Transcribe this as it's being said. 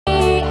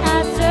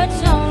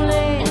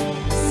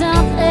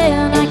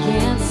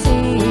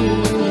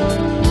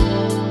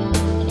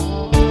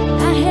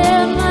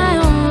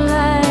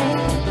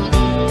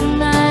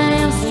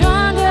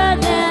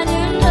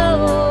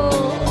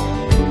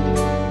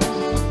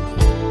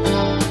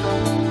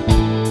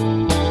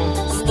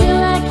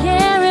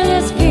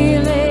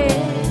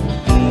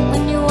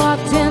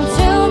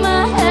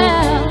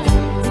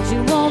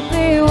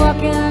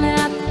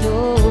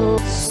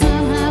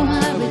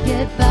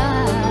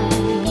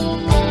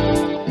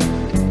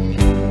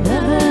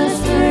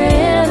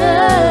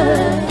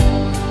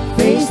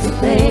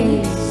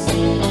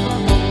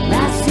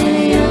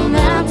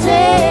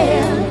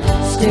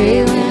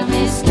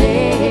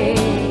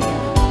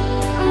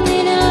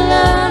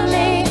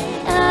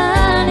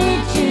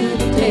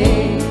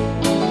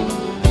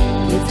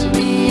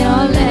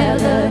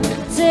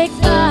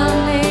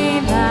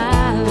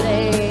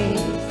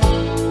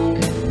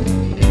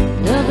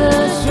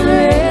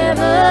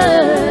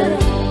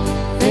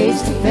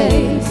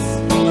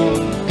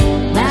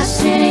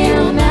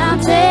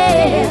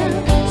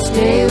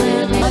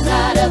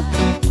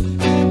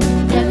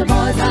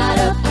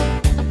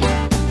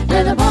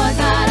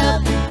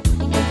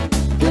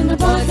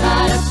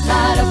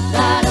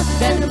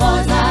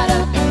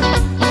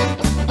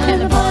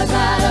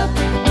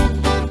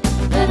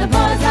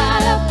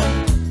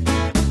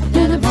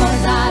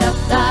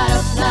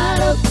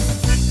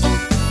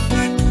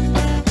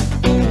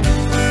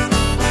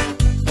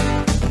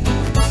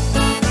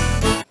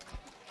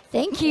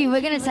you.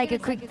 We're going to take a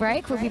quick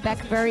break. We'll be back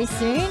very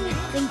soon.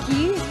 Thank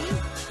you.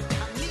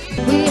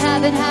 We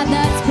haven't had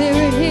that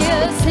spirit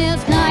here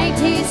since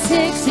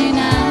 1969.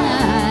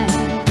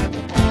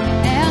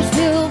 And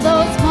still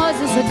those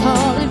voices are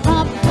calling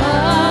from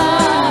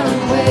far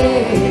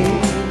away.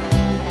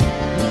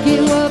 Get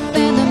up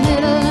in the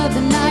middle of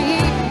the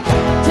night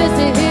just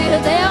to hear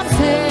them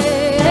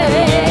say,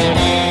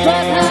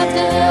 welcome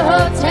to the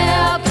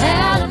Hotel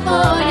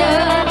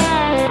California.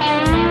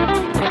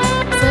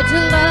 Such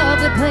a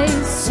lovely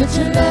place, such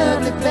a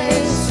lovely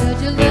place,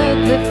 such a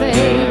lovely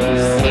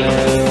place.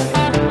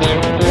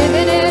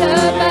 Living it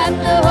up at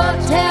the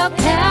Hotel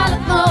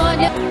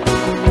California.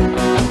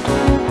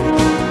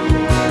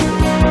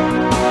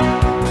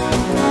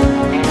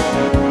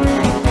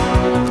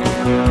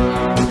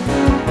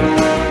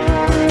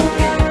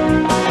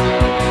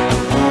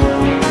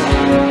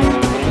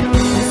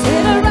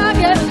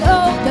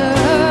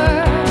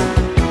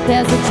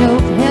 There's a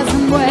joke here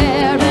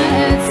somewhere and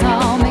it's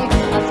on me.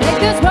 I think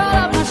it's right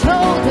off my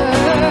shoulder.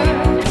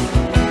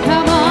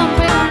 Come on,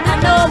 baby, I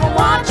know I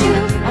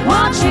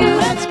want you,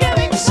 let's get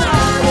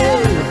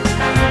excited.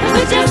 'Cause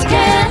we just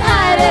can't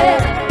hide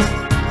it.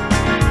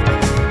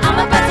 I'm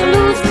about to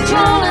lose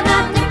control and I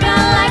think I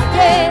like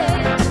it.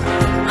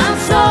 I'm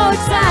so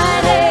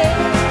excited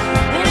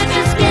and I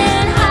just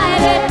can't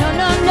hide it. No,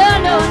 no, no,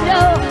 no,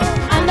 no.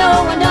 I know,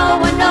 I know,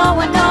 I know,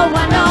 I know,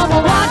 I know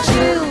I want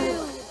you.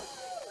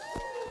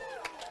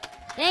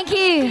 Thank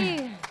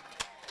you.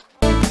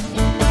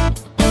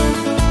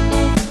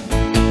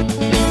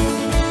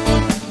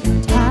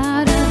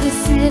 Tired of the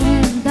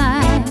sitting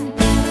back,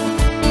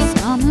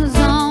 summer's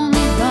on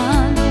the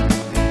run.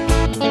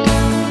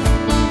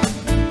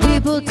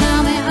 People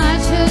tell me I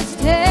should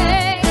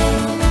stay,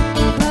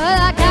 but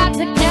I got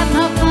to get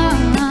my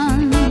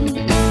fun.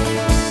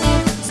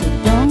 So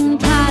don't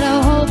try to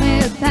hold me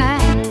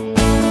back,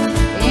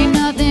 ain't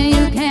nothing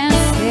you can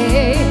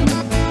say.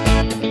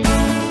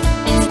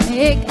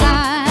 Take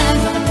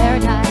eyes on the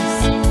paradise,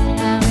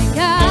 and we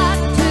got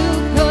to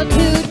go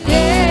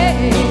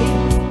today.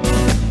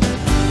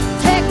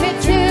 Take me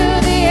to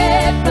the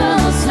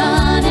April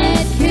sun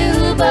in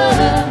Cuba.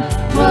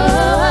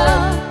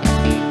 Whoa.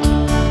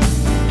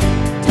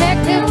 Take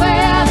me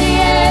where the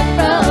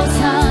April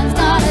sun's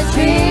gonna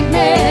treat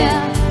me.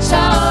 It's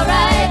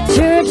alright.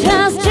 Church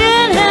house,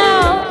 gin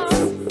house,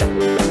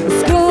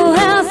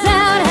 schoolhouse,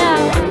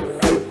 outhouse,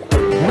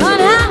 on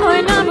highway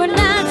number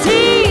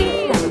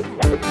 19.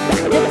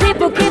 The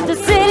people keep the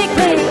city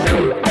clean.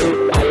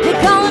 They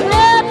call them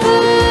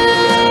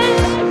lepers.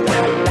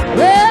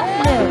 Well,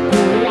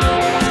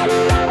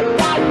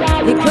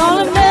 they call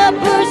them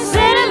lepers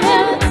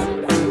settlements.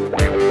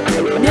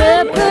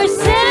 Lepers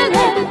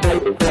settlements.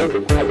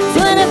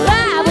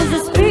 25 is the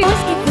speed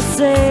whiskey for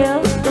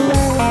sale.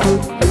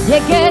 You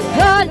get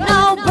caught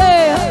no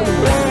bail.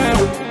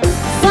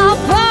 Salt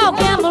pork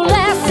and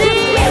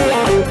molasses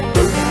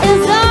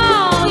is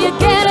all you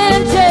get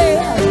in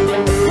jail.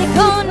 They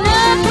call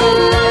them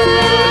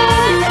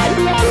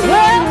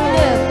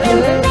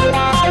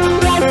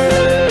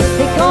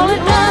they call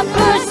it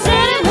Upper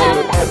City,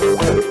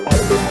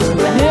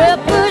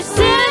 Upper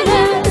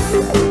City,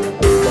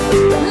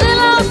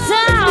 little old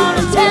town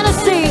in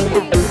Tennessee.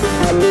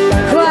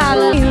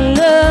 Quietly you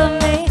love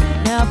me,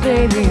 now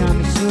baby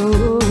I'm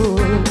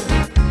sure.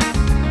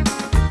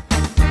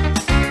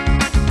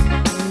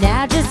 And I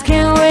just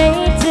can't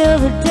wait till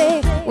the day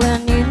when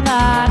you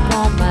knock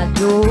on my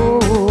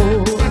door.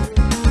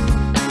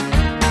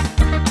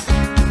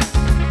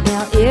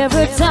 Now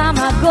every time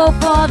I go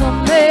for the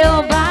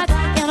mailbox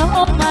and I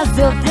hold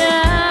myself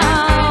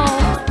down,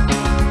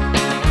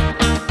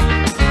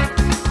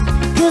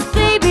 'cause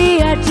baby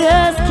I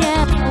just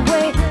can't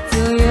wait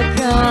till you're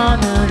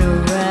coming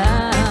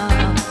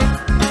around.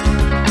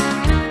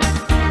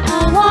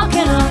 I'm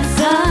walking on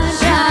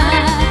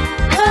sunshine,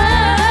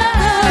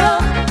 oh,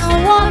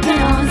 I'm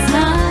walking on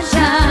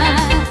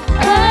sunshine,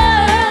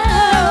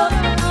 oh,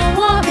 I'm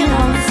walking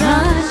on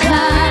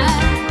sunshine,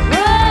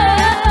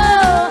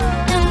 oh,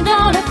 and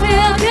don't it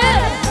feel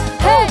good?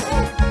 Hey,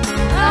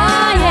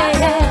 oh yeah,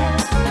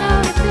 yeah,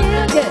 oh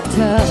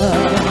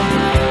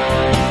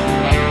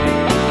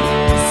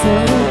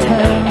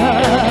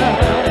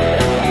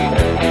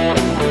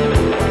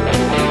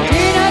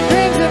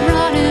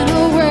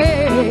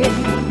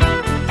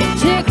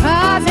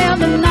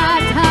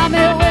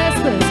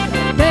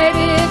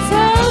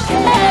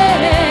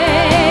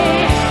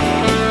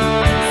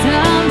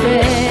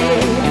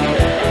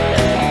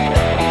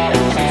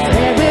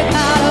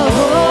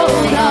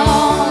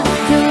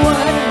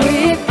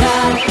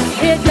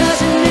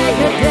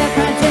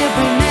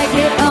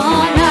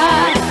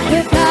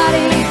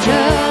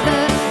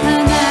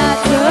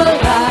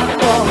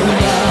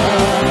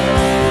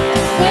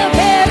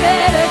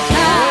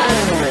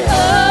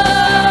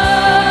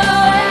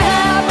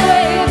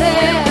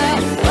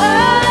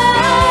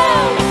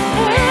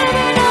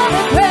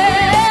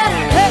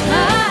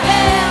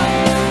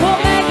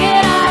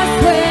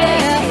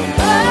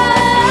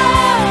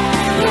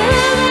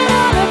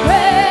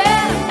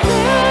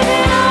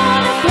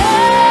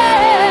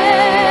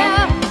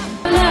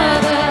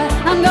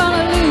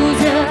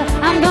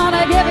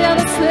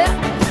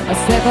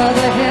take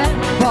the hit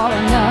for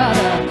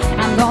another.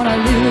 I'm gonna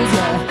lose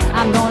you,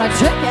 I'm gonna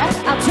trick you,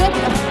 I'll trick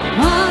you.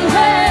 One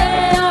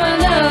way or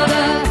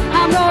another,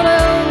 I'm gonna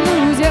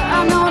lose you,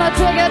 I'm gonna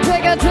trick you,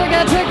 trick you, trick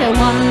you, trick you.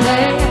 One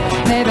day,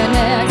 maybe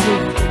next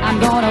week, I'm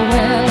gonna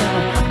win you,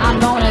 I'm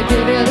gonna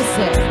give you the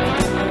sick.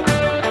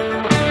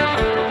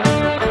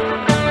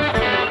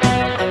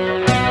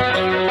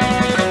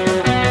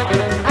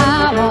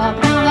 I walk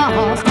down the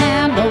hall,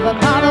 stand over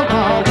by the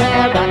wall, where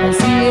I can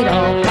see it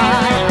all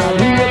fine. I'll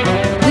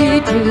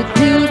lead to the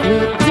fuse,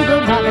 look to the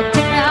pocket,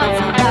 check out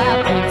some bad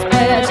things,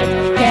 special,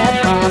 get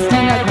lost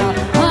in a crowd.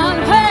 One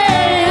way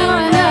or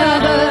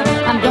another,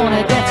 I'm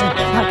gonna get you,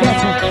 I'll get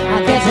you,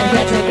 I'll get you,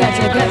 get you, get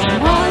you, get you.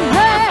 One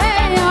way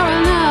or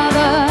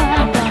another,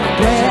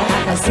 where I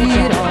can see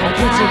it all fine.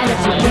 Get you, get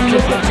you,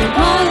 get you.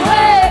 One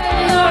way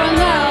or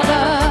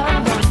another.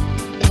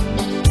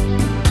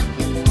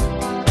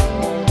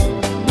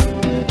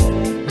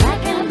 I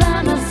can buy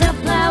myself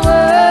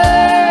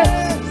flowers,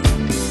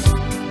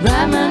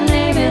 write my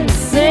name in the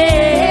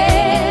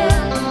sand,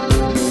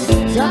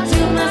 talk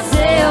to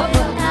myself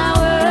for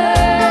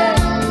hours,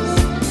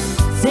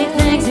 say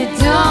things you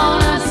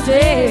don't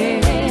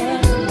understand.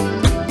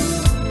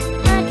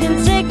 I can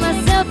take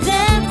myself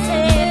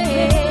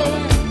dancing,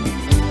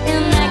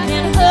 and I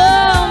can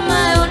hold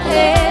my own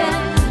hand.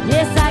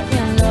 Yes, I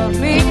can love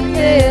me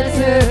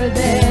better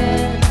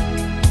than.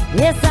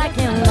 Yes, I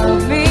can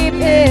love me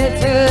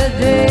better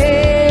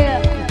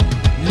than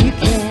you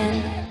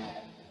can.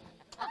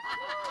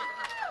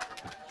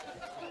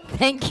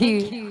 Thank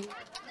you.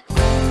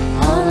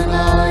 All in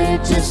all,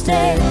 you're just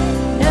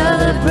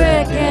another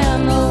brick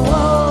in the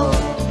wall.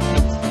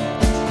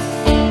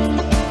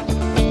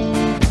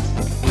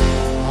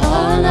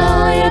 All in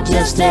all, you're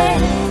just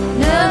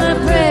another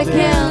brick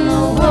in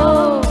the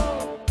wall.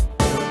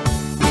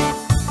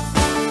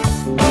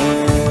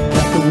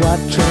 Got the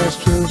white trash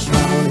trucks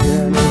round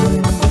here.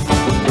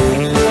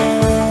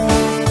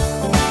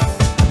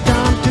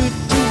 Down to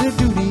the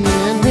duty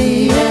in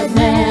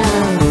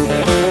Vietnam.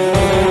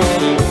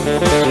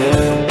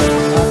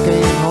 I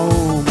came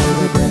home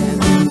with a brand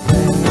new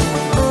plan.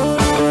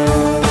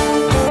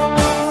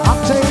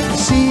 I'll take the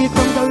seed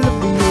from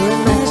Colombia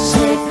and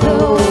Mexico.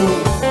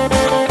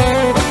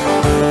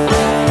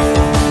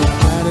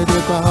 Try to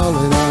dip a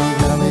holiday on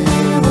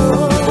Camino.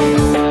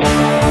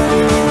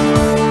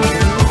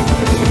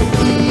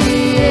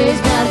 DEA's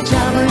got a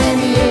chopper in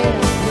the air,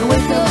 the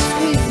Waco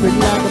Street, but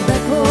like a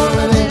back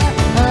over there.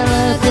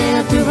 Another thing I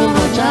do for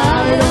my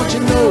Charlie, don't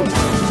you know?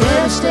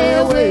 Better stay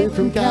away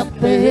from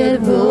Copperhead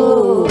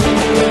Road.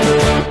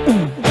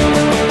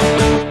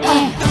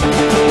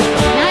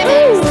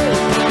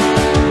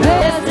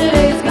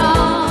 Yesterday's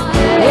gone,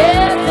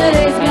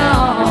 yesterday's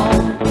gone.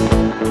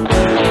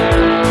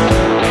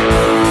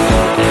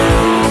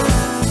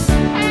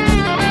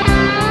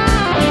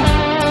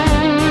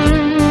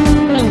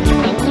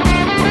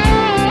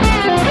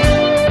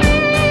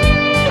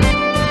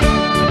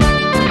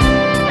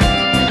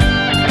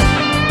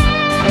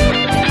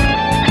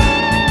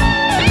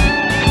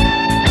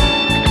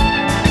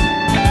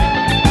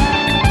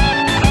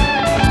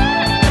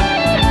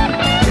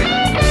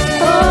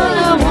 All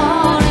I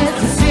want is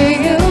to see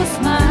you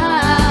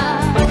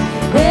smile,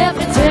 if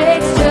it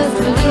takes just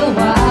a little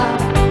while.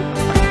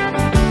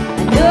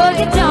 I know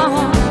you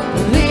don't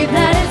believe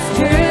that it's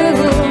true,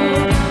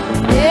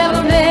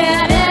 never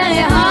meant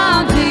any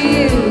harm to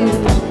you.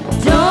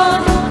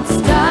 Don't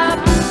stop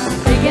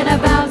thinking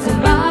about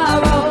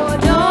tomorrow,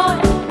 don't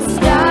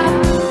stop,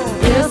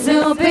 you'll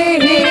soon be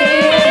here,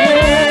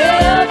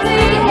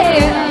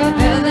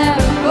 better than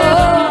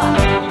before.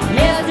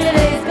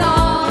 Yesterday's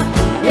gone,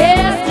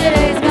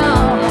 yesterday's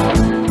gone.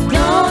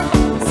 Don't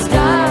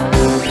stop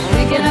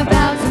thinking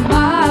about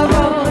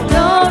tomorrow,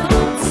 don't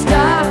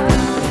stop,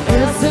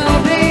 you'll soon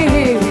be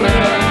here,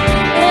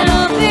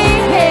 it'll be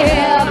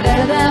here,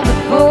 better than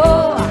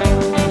before.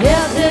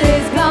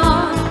 Yesterday's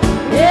gone,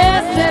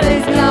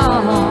 yesterday's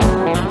gone.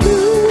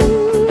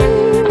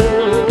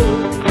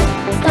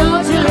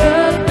 Don't you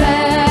look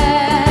back.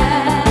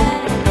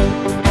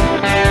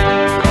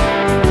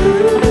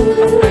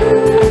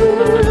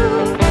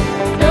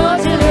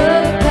 Don't you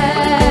look back.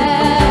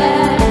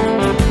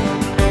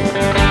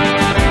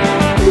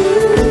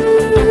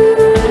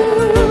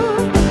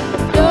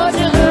 Don't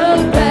you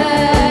look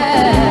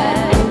back.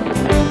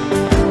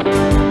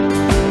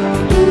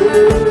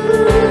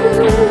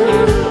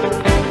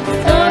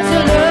 Don't you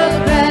look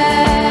back.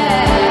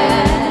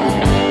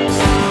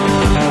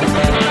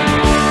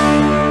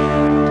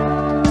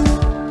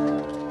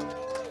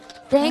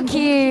 Thank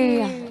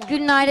you.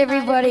 Good night,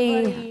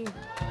 everybody.